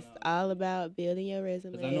without doing It's all all about building your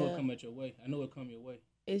resume. because I know it up. come at your way. I know it come your way.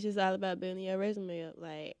 It's just all about building your resume up.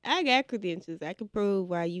 Like, I got credentials. I can prove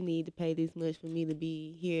why you need to pay this much for me to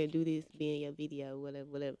be here and do this, be in your video,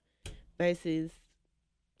 whatever. Versus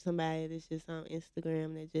somebody that's just on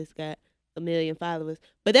Instagram that just got 1 million followers.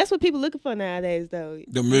 But that's what people looking for nowadays, though.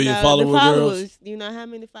 The million the follower followers. girls? You know how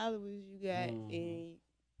many followers you got, and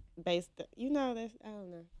based, that's, I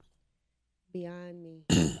don't know. Beyond me.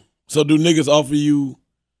 So do niggas offer you,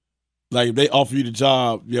 like if they offer you the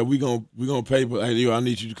job, yeah, we gonna pay, but hey, yo, I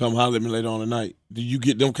need you to come holler at me later on tonight. Do you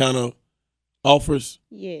get them kind of offers?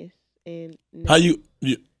 Yes. And no. How you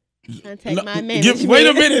Contact my management. Wait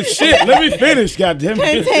a minute, shit. Let me finish, goddamn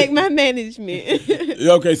it. Contact my management.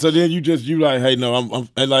 Okay, so then you like, hey, no, I'm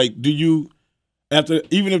and like, do you after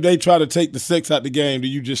even if they try to take the sex out the game, do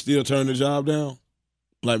you just still turn the job down?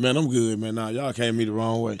 Like, man, I'm good, man. Nah, y'all came me the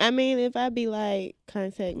wrong way. I mean, if I be like,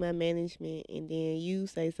 contact my management, and then you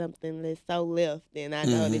say something that's so left, then I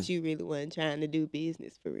know that you really wasn't trying to do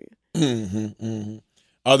business for real.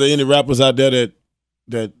 Are there any rappers out there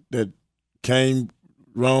that came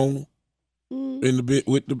wrong in the bit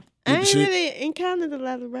with the I ain't shit? really encountered a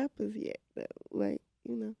lot of rappers yet, though. Like,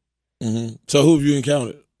 you know. So who have you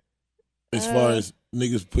encountered as far as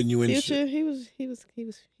niggas putting you in Future, shit? he was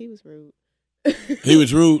rude. He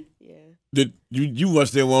was rude. Yeah. Did you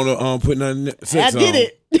must didn't want to put nothing sex I on? did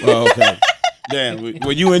it. Oh, okay. Damn.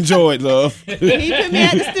 Well, you enjoyed, love. He put me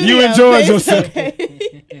at the studio. You enjoyed but it's yourself.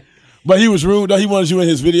 okay. But he was rude though. He wanted you in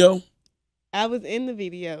his video. I was in the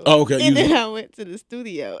video. Oh, okay. And then I went to the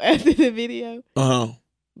studio after the video. And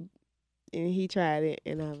And he tried it,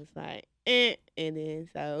 and I was like, and then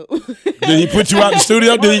so. did he put you out the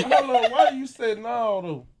studio? Did he? Hold on, why you said no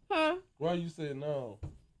though? Huh? Why you said no?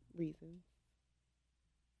 Reason.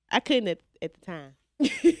 I couldn't at the time.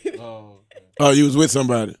 Oh, okay. Oh, you was with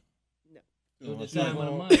somebody. It was the time of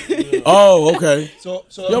the month. Oh, okay. So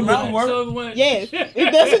Yo, if man, I work, So it went- Yes,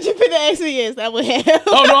 if that's what you finna ask me, yes, I would have.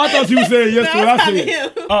 Oh no, I thought you were saying yes to No, what I I'm talking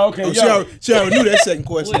said. to him. Oh, okay. she already knew that second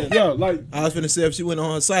question. Yeah, like I was finna say if she went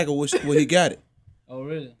on her cycle, would he got it? Oh,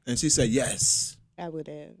 really? And she said yes. I would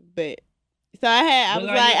have, but so I But was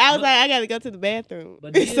like, like, but- I gotta go to the bathroom.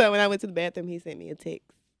 But did- So when I went to the bathroom, he sent me a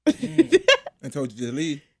text. And told you to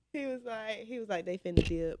leave. He was like, they finna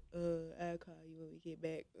dip. I'll call you when we get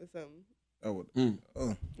back or something. I would.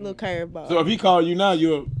 Little curveball. so if he called you now,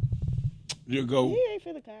 you'll go. He ain't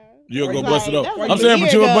finna call. You'll That go was bust it like- open. that was I'm like saying, a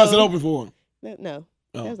but year you'll ago. bust it open for him. No,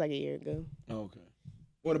 Oh. that was like a year ago. Okay.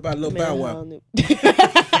 What about Lil Man, Bow I Wow? don't know.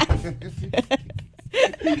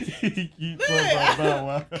 Keep talking about Bow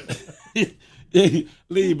Wow.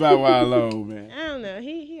 Leave Bow Wow alone, man. I don't know.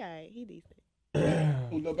 He alright. He decent.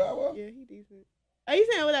 Who, Lil Bow Wow? Yeah, he decent. Are you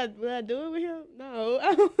saying what I do it with him? No,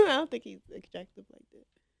 I don't think he's attractive like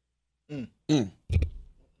that.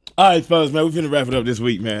 All right, fellas, man, we finna wrap it up this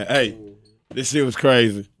week, man. Hey, this shit was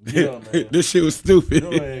crazy. Yeah, man. This shit was stupid.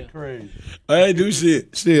 Your ass crazy. I ain't do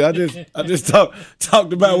shit. Shit, I just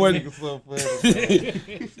talked about what. Nigga so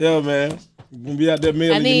funny. Yeah, man. Gonna be out there I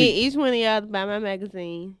mailing need me. each one of y'all to buy my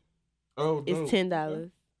magazine. Oh, It's dope.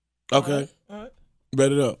 $10. Okay. All right.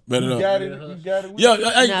 Bet it up. Bet it You up. got it. You got it. Yeah,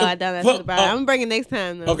 hey, No, I don't. I pull- should buy it. I'm bringing next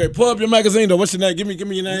time though. Okay, pull up your magazine though. What's your name? Give me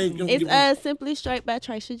your name. Give me- It's Simply Straight by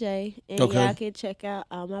Tracia J. And Okay. y'all can check out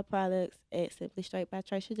all my products at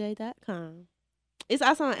simplystraightbytraciaj.com. It's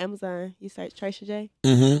also on Amazon. You search Tracia J,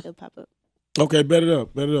 it'll pop up. Okay, bet it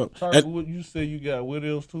up. Bet it up. Type, what you say you got? What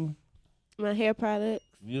else too? My hair products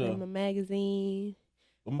Yeah. and my magazine.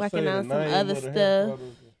 I'm Working saying on the some name other of the hair stuff.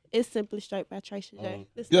 products. It's Simply Straight by Tracia J. okay.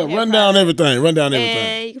 It's Yeah, my hair run down products. everything. Run down everything.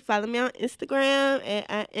 And you can follow me on Instagram at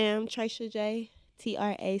I am Tracia J,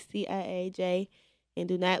 TRACIAJ. And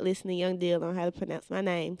do not listen to Young Deal on how to pronounce my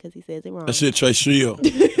name because he says it wrong. That shit Trey Shield.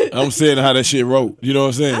 I'm saying how that shit wrote. You know what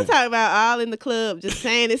I'm saying? I'm talking about all in the club, just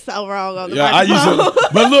saying it's so wrong on the Yeah, I microphone. used to.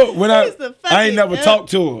 But look, when I used to I ain't fuck never it talked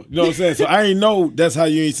to her. You know what I'm saying? So I ain't know that's how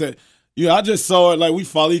you ain't said. Yeah, I just saw it like we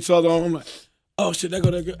follow each other on. I'm like, oh shit, that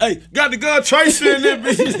girl. Hey, got the girl Tracy in there,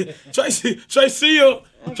 bitch. Tracy Seal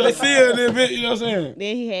in there, bitch. You know what I'm saying?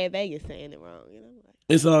 Then he had Vegas saying it wrong. You know, like,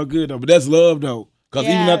 It's all good though, but that's love though. Cause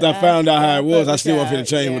even Yeah, after I found out how it was, I fuck still with wasn't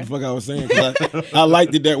finna y'all, change yeah. what the fuck I was saying. Cause I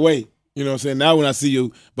liked it that way. You know what I'm saying? Now when I see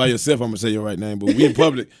you by yourself, I'm gonna say your right name. But we in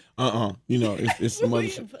public, You know, it's some other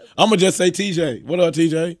shit. I'm gonna just say TJ. What up,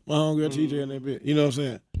 TJ? My homegirl TJ in that bit. You know what I'm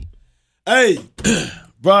saying? Hey,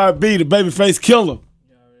 Brian B, the babyface killer.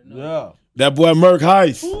 Yeah. That boy Merc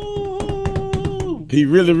Heist. He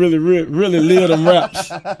really lived them raps.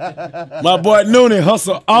 My boy Noonie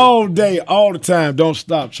hustle all day, all the time. Don't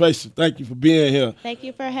stop. Tracy, thank you for being here. thank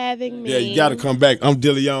you for having me. Yeah, you gotta come back. I'm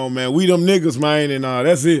DeLeon, man. We them niggas, man, and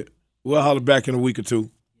that's it. We'll holler back in a week or two.